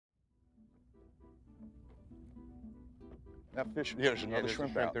That fish, yeah, there's another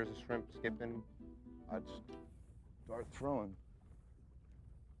shrimp out. There's a shrimp skipping. I'd start throwing.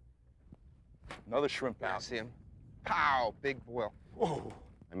 Another shrimp out. I see him. Pow! Big boil. Whoa.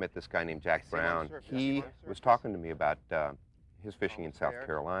 I met this guy named Jack Brown. He was talking to me about his fishing in South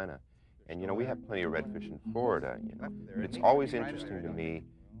Carolina. And, you know, we have plenty of redfish in Florida, you know. But it's always interesting to me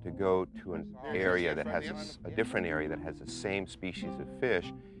to go to an area that has a different area that has the same species of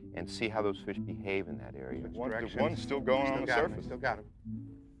fish and see how those fish behave in that area. There's one still going on the surface. Still got him.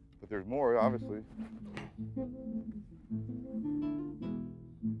 But there's more, obviously.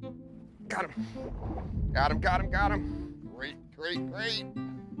 Got him. Got him, got him, got him. Great, great, great.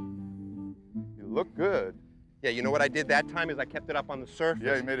 You look good. Yeah, you know what I did that time is I kept it up on the surface.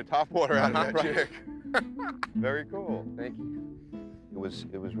 Yeah, you made a topwater out of that jig. Very cool. Thank you.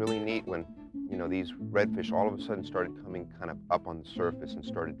 It was really neat when, you know, these redfish all of a sudden started coming kind of up on the surface and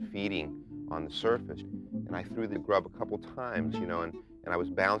started feeding on the surface. And I threw the grub a couple times, you know, and I was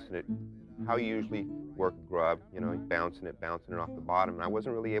bouncing it. How you usually work a grub, you know, bouncing it off the bottom. And I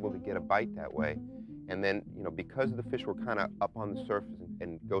wasn't really able to get a bite that way. And then, you know, because the fish were kind of up on the surface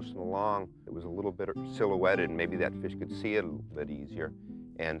and ghosting along, it was a little bit silhouetted, and maybe that fish could see it a little bit easier.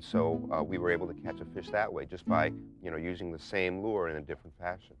 And so we were able to catch a fish that way just by, you know, using the same lure in a different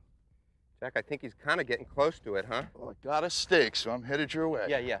fashion. Jack, I think he's kind of getting close to it, huh? Well, I got a stake, so I'm headed your way.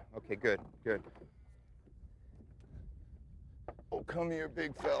 Yeah, yeah. Okay, good, good. Oh, come here,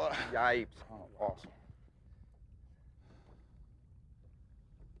 big fella. Yipes. Oh, awesome.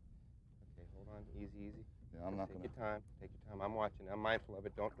 Okay, hold on. Easy, easy. Yeah, I'm not Take gonna... your time. Take your time. I'm watching. I'm mindful of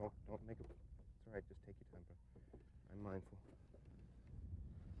it. Don't make it... It's all right. Just take your time, bro. I'm mindful.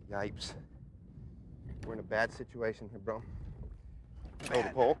 Yipes. We're in a bad situation here, bro. Oh, the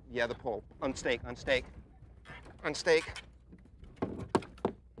pole? Yeah, the pole. Unstake, unstake. Unstake.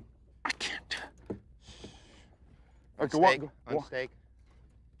 I can't. Unstake, unstake.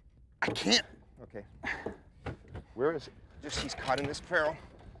 I can't. Okay. Where is it? Just, he's caught in this ferrule.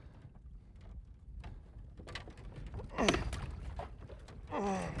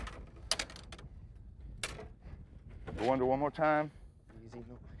 Go under one more time. Easy,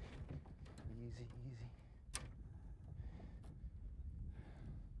 no. Easy, easy.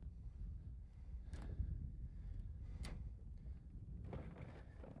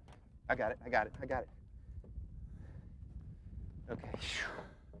 I got it, I got it, I got it. Okay.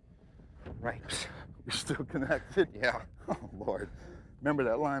 Right. You're still connected? Yeah. Oh, Lord. Remember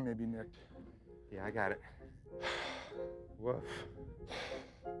that line may be nicked. Yeah, I got it. Woof.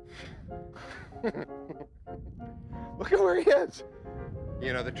 Look at where he is.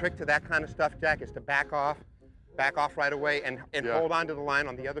 You know, the trick to that kind of stuff, Jack, is to back off right away and Yeah. hold on to the line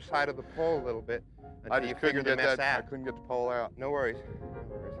on the other side of the pole a little bit until you figure the mess I out. couldn't get the pole out. No worries. No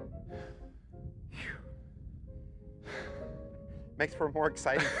worries. Makes for a more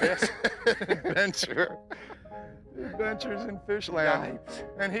exciting fish. Adventure. Adventures in fishland.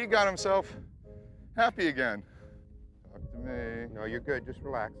 And he got himself happy again. Talk to me. No, you're good. Just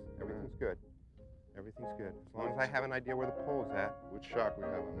relax. Everything's good. Everything's good. As long as I have an idea where the pole's at. Which shock we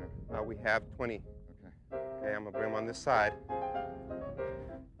have on there? We have 20. Okay. Okay, I'm gonna bring them on this side. Come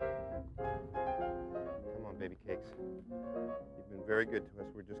on, baby cakes. You've been very good to us.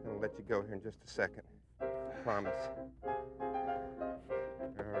 We're just gonna let you go here in just a second. Promise.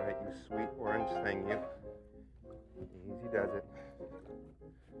 All right, you sweet orange thing, you. Easy does it.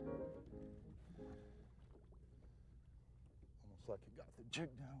 Almost like you got the jig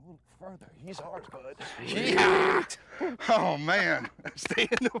down a little further. He's ours, bud. Yeah. Oh, man. Stay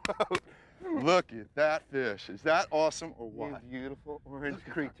in the boat. Look at that fish. Is that awesome or what? You beautiful orange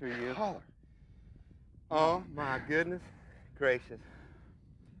creature, you. Color. Oh, my goodness gracious.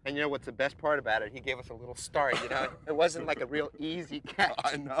 And you know what's the best part about it? He gave us a little start, you know? It wasn't like a real easy catch.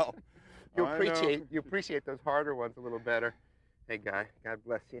 I know. You appreciate those harder ones a little better. Hey, Guy, God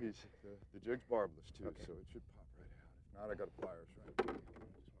bless you. The jig's barbless, too, Okay. so it should pop right out. If not, I got a pliers, right?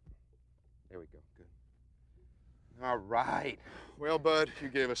 There we go, good. All right. Well, bud, you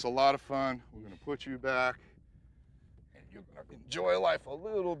gave us a lot of fun. We're going to put you back, and you're going to enjoy life a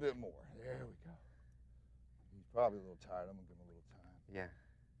little bit more. There we go. He's probably a little tired. I'm going to give him a little time. Yeah.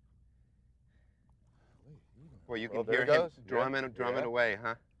 Well, you can Well, hear there he him goes. drumming away,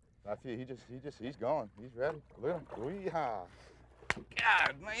 huh? I feel he's gone. He's ready. Look at him. Weehaw.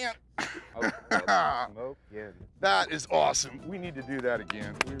 God, man. Smoke, yeah. That is awesome. We need to do that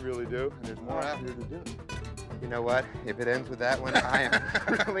again. We really do. And there's more out here to do. You know what? If it ends with that one, I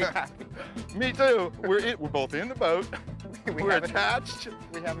am really happy. Me too. We're both in the boat. We're attached.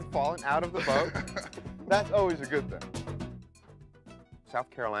 We haven't fallen out of the boat. That's always a good thing. South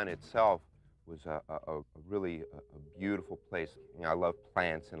Carolina itself was a really a beautiful place. You know, I love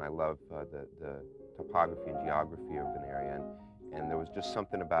plants and I love the topography and geography of an area. And there was just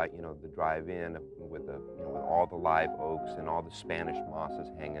something about, you know, the drive-in with the, you know, with all the live oaks and all the Spanish mosses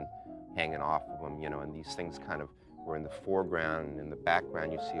hanging off of them, you know, and these things kind of were in the foreground, and in the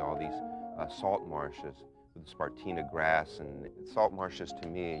background you see all these salt marshes with the Spartina grass. And salt marshes to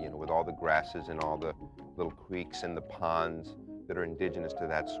me, you know, with all the grasses and all the little creeks and the ponds that are indigenous to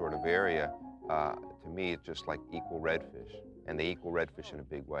that sort of area, to me it's just like equal redfish, and they equal redfish in a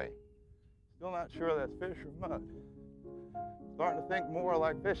big way. Still not sure that's fish or mud. Starting to think more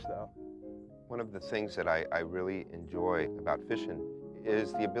like fish, though. One of the things that I really enjoy about fishing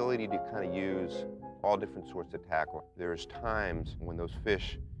is the ability to kind of use all different sorts of tackle. There's times when those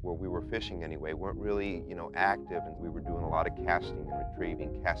fish, where we were fishing anyway, weren't really, you know, active, and we were doing a lot of casting and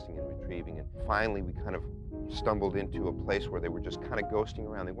retrieving, and finally we kind of stumbled into a place where they were just kind of ghosting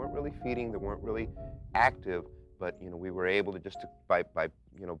around. They weren't really feeding, they weren't really active, but, you know, we were able to just, by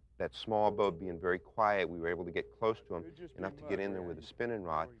you know, that small boat being very quiet, we were able to get close to them enough to get in there with a spinning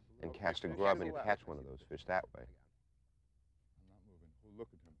rod and cast a grub and catch one of those fish that way. I'm not moving. We'll look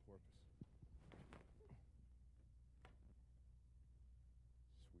at him, porpoise. Sweet, sweet.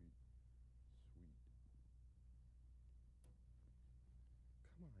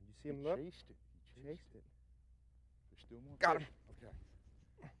 Come on, you see him look? Chased it. He chased it. There's still more Got fish. him.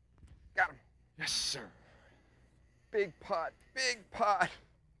 Okay. Got him. Yes, sir. Big pot, big pot.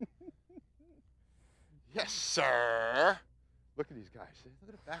 Yes, sir. Look at these guys. Look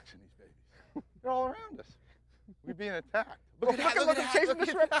at the backs in these babies. They're all around us. We're being attacked. Look at that. Look at chasing the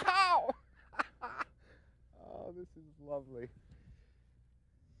that. shrimp. Pow! Oh, this is lovely.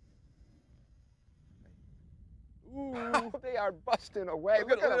 Ooh. Oh, they are busting away.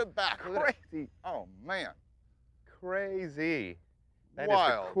 Look at the back. Crazy. Oh, man. Crazy. That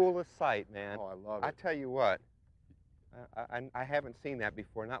Wild. is the coolest sight, man. Oh, I love it. I tell you what, I haven't seen that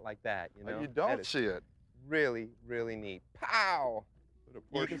before, not like that, you know? You don't see it. Really, really neat. Pow! You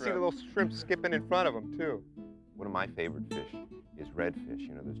can see the shrimp. little shrimp skipping in front of them, too. One of my favorite fish is redfish.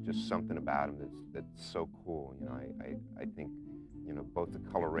 You know, there's just something about them that's so cool. You know, I think, you know, both the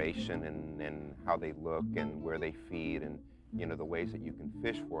coloration and how they look and where they feed, and, you know, the ways that you can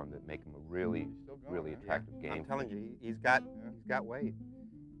fish for them that make them a really, really attractive game. I'm telling you, he's got weight.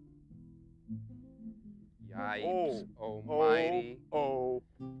 Yipes. Almighty. Oh.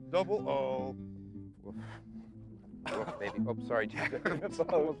 Double O. Woof. Woof, baby. Oh, sorry, Jesus. I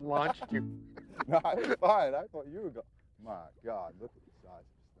almost launched you. No, it's fine. I thought you were going. My God, look at the size of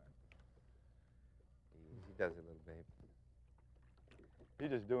this thing. He does it, little babe. He's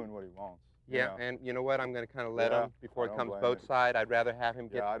just doing what he wants. Yeah, know? and you know what? I'm going to kind of let him before it comes boat side. I'd rather have him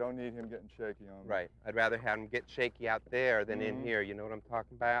get... Yeah, I don't need him getting shaky on me. Right. I'd rather have him get shaky out there than in here. You know what I'm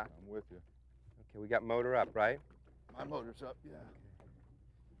talking about? I'm with you. Okay, we got motor up, right? My motor's up, yeah.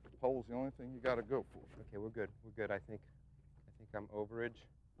 Pole's the only thing you got to go for. Okay, we're good. We're good. I think I'm overage.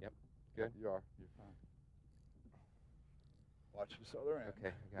 Yep. Good. You are. You're fine. Watch this other end.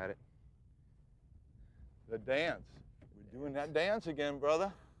 Okay, I got it. The dance. We're doing that dance again,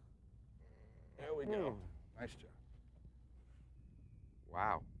 brother. There we go. Nice job.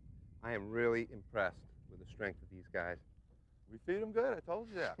 Wow. I am really impressed with the strength of these guys. We feed them good, I told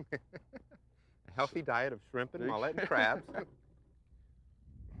you that. A healthy diet of shrimp and mullet and crabs.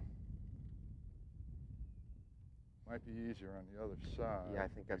 Might be easier on the other side. Yeah, I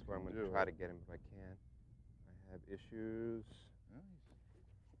think that's where I'm going to try to get him if I can. I have issues. Well,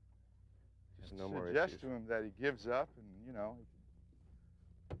 Just no more suggest issues. to him that he gives up and, you know,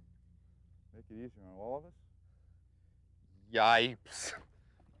 make it easier on all of us. Yipes.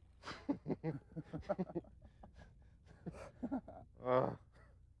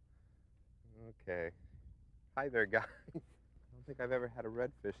 Okay. Hi there, guys. I don't think I've ever had a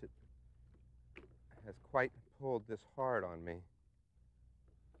redfish that has quite pulled this hard on me.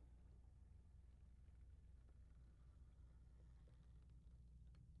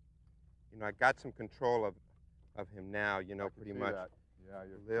 You know, I got some control of him now, you know, pretty much. That. Yeah,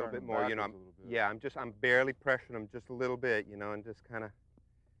 you're a little bit more, you know. I'm barely pressuring him just a little bit, you know, and just kind of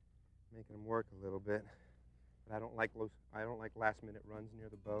making him work a little bit. But I don't like last minute runs near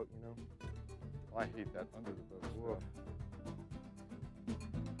the boat, you know. I hate that under the boat Whoa. stuff.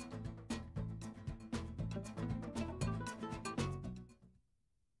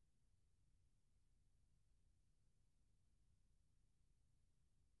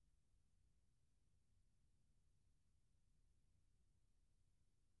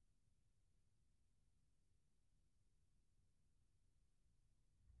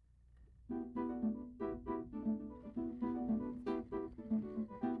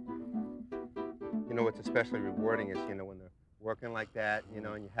 You know, what's especially rewarding is, you know, when they're working like that, you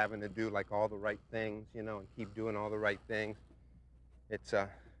know, and you're having to do like all the right things, you know, and keep doing all the right things. It's a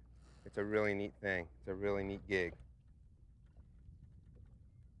really neat thing. It's a really neat gig.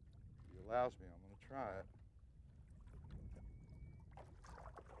 If he allows me, I'm gonna try it.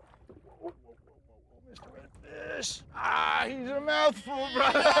 Whoa, whoa, whoa, whoa, whoa, Mr. Redfish. Ah, he's a mouthful,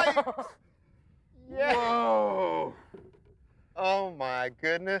 brother. Yeah. Whoa. Oh my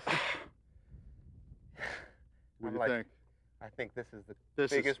goodness. What do you think? I think this is the This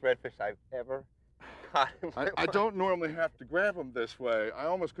biggest redfish I've ever caught in my life. I don't normally have to grab him this way. I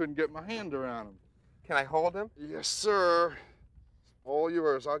almost couldn't get my hand around him. Can I hold him? Yes, sir. It's all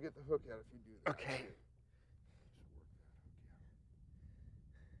yours. I'll get the hook out if you do that. Okay.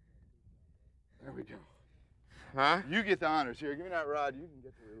 There we go. Huh? You get the honors here. Give me that rod. You can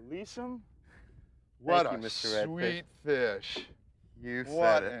get to release him. What Thank you, a Mr. sweet fish. You said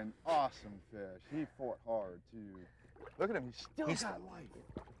What it. an awesome fish. He fought hard, too. Look at him. He's still got life.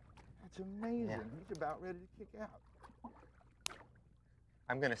 That's amazing. Yeah. He's about ready to kick out.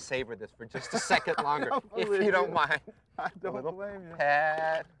 I'm going to savor this for just a second longer, if believe you don't you. mind. I don't little blame you.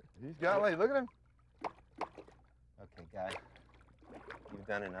 Pat. He's got life. Look at him. Okay, guy. You've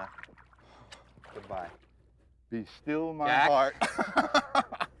done enough. Goodbye. Be still my Jack. heart.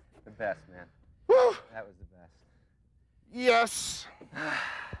 The best, man. Whew. That was the best. Yes.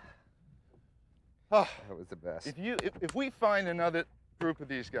 Oh, That was the best. if we find another group of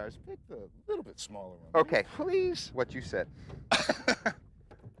these guys, pick the little bit smaller one. Okay. Please. What you said.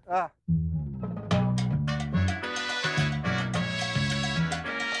 Ah.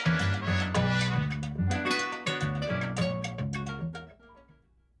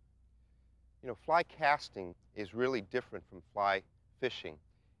 You know, fly casting is really different from fly fishing.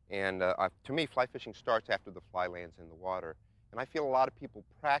 And to me, fly fishing starts after the fly lands in the water. And I feel a lot of people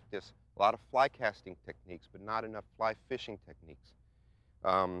practice a lot of fly casting techniques, but not enough fly fishing techniques.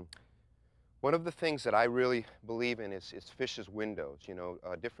 One of the things that I really believe in is fish's windows. You know,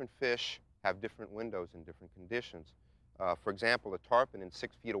 different fish have different windows in different conditions. For example, a tarpon in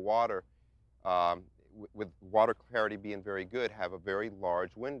 6 feet of water, with water clarity being very good, have a very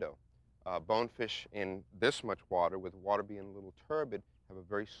large window. Bonefish in this much water, with water being a little turbid, have a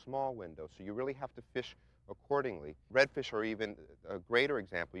very small window. So you really have to fish accordingly. Redfish are even a greater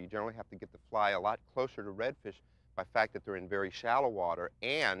example. You generally have to get the fly a lot closer to redfish by the fact that they're in very shallow water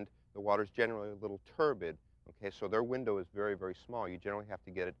and the water is generally a little turbid. Okay, so their window is very, very small. You generally have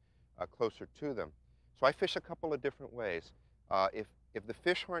to get it closer to them. So I fish a couple of different ways. If the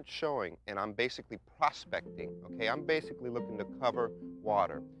fish aren't showing and I'm basically prospecting, okay, I'm basically looking to cover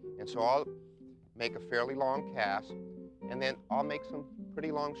water. And so I'll make a fairly long cast, and then I'll make some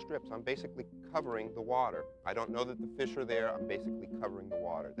pretty long strips. I'm basically covering the water. I don't know that the fish are there. I'm basically covering the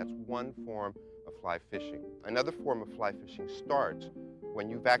water. That's one form of fly fishing. Another form of fly fishing starts when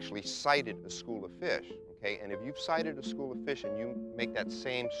you've actually sighted a school of fish, okay? And if you've sighted a school of fish and you make that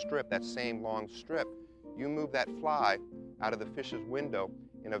same strip, that same long strip, you move that fly out of the fish's window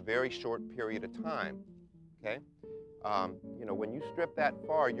in a very short period of time, okay? You know, when you strip that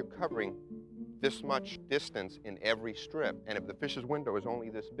far, you're covering this much distance in every strip. And if the fish's window is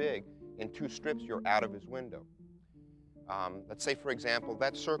only this big, in 2 strips, you're out of his window. Let's say, for example,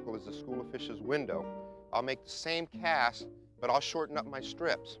 that circle is the school of fish's window. I'll make the same cast, but I'll shorten up my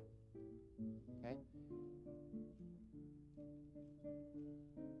strips, okay?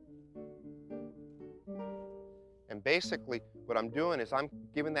 And basically, what I'm doing is I'm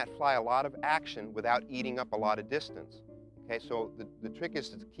giving that fly a lot of action without eating up a lot of distance. Okay, so the trick is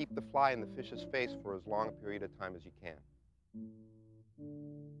to keep the fly in the fish's face for as long a period of time as you can.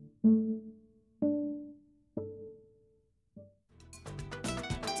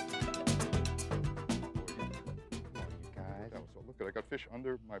 Guys. So look, I got fish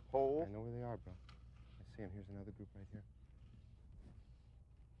under my pole. I know where they are, bro. I see them. Here's another group right here.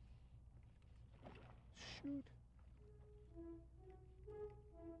 Shoot.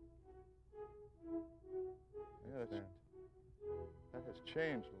 Yeah, that has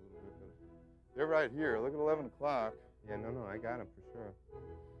changed a little bit, but they're right here. Look at 11 o'clock. Yeah, no, I got them for sure.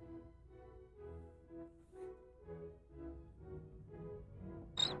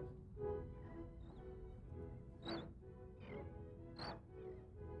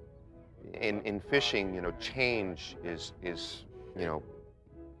 In fishing, you know, change is, you know,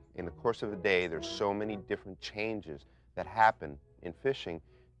 in the course of a day, there's so many different changes that happen in fishing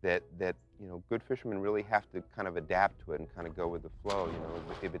that you know, good fishermen really have to kind of adapt to it and kind of go with the flow. You know,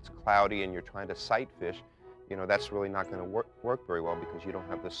 if it's cloudy and you're trying to sight fish, you know, that's really not going to work very well because you don't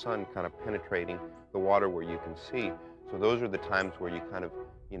have the sun kind of penetrating the water where you can see. So those are the times where you kind of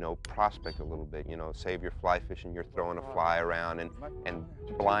you know, prospect a little bit. You know, say if you're fly fishing, you're throwing a fly around and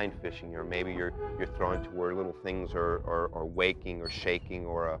blind fishing, or maybe you're throwing to where little things are waking or shaking,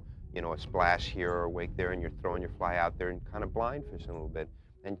 or a, you know, a splash here or a wake there, and you're throwing your fly out there and kind of blind fishing a little bit.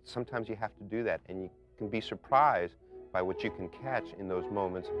 And sometimes you have to do that, and you can be surprised by what you can catch in those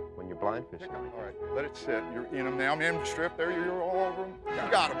moments when you're blind fishing. All right, let it sit. You're in them now. I'm in the strip there. You're all over them.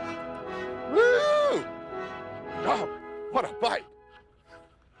 You got them. Woo! Oh, what a bite.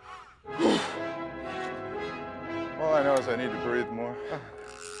 All I know is I need to breathe more.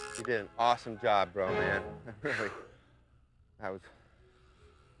 You did an awesome job, bro, man. Really. That was...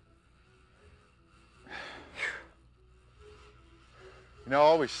 You know,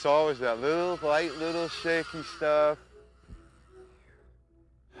 all we saw was that little light, little shaky stuff.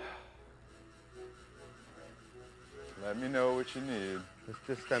 Let me know what you need. Let's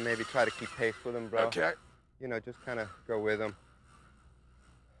just maybe try to keep pace with them, bro. Okay. You know, just kind of go with them.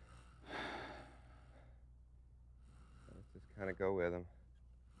 Let's just kind of go with them.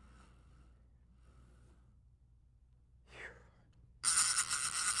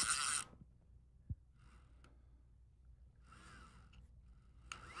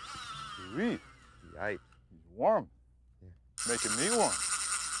 Sweet. Yipes. He's warm. Yeah. Making me warm.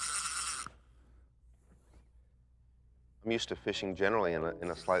 I'm used to fishing generally in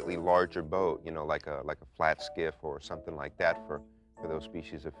a slightly larger boat, you know, like a flat skiff or something like that for those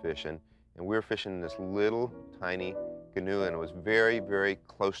species of fish. And we were fishing in this little tiny canoe, and it was very, very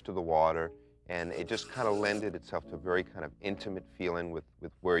close to the water, and it just kind of lended itself to a very kind of intimate feeling with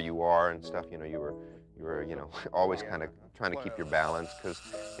where you are and stuff. You know, you were you know, always kind of trying to keep your balance, because,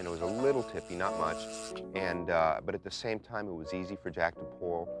 you know, it was a little tippy, not much, and but at the same time it was easy for Jack to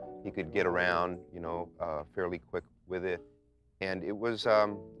pull. He could get around, you know, fairly quick with it, and it was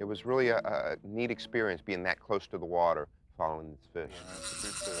really a neat experience being that close to the water following this fish. Yeah, that's a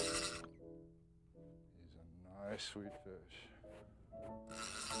big fish. He's a nice, sweet fish.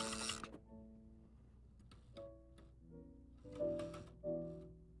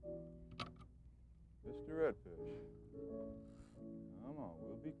 Mr. Redfish, come on,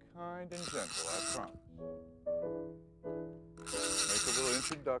 we'll be kind and gentle, I promise. Make a little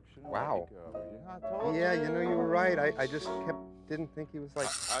introduction. Wow. Yeah, I told Yeah, you. you know, you were right. I just didn't think he was like...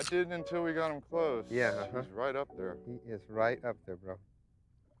 I didn't until we got him close. Yeah, He's right up there. He is right up there, bro.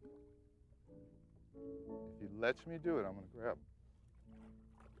 If he lets me do it, I'm gonna grab him.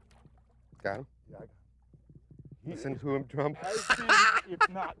 Got him? Yeah, I got him. Listen to him drum. As big, if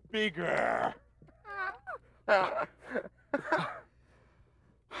not bigger.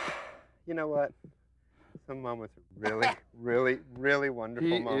 You know what? Some moments are really, really, really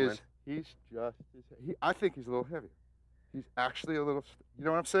wonderful moments. He's just, I think he's a little heavier. He's actually a little, you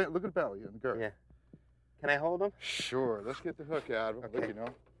know what I'm saying? Look at the belly and the girth. Yeah. Can I hold him? Sure, let's get the hook out of him. Okay. Look, you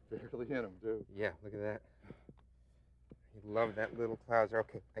know, barely hit him, too. Yeah, look at that. You love that little clouser.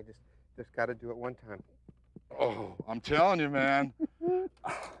 Okay, I just got to do it one time. Oh, I'm telling you, man.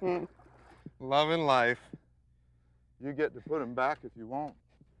 Loving life. You get to put him back if you want,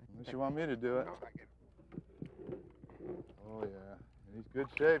 unless you want me to do it. Oh, yeah. And he's good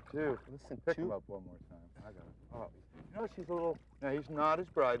shape, too. Listen, Pick him up one more time. I got it. Oh, you know, she's a little, yeah, he's not as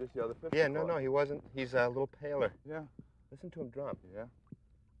bright as the other fish. Yeah, no, he wasn't. He's a little paler. Yeah. Listen to him drum. Yeah.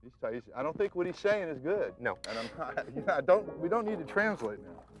 I don't think what he's saying is good. No. And I'm not, yeah, we don't need to translate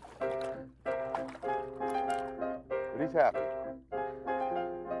now. But he's happy.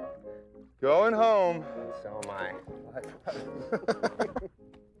 Going home. So am I.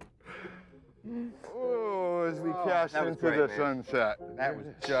 Oh, as we cast that was into great, the man. sunset. That was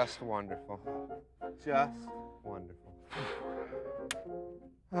just wonderful. Just wonderful.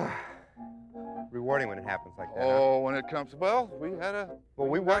 Rewarding when it happens like that. Oh, when it comes, well, we had a. Well,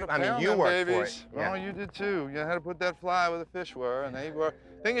 we had worked. to I mean, pound you them worked for babies. it. Yeah. Oh, you did too. You had to put that fly where the fish were, and they were.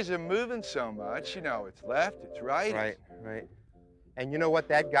 Thing is, they're moving so much. You know, it's left, it's right. Right. And you know what?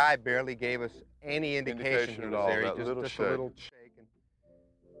 That guy barely gave us any indication he at was all. there. That He little just shake. a little shake. And...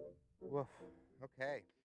 Woof. Okay.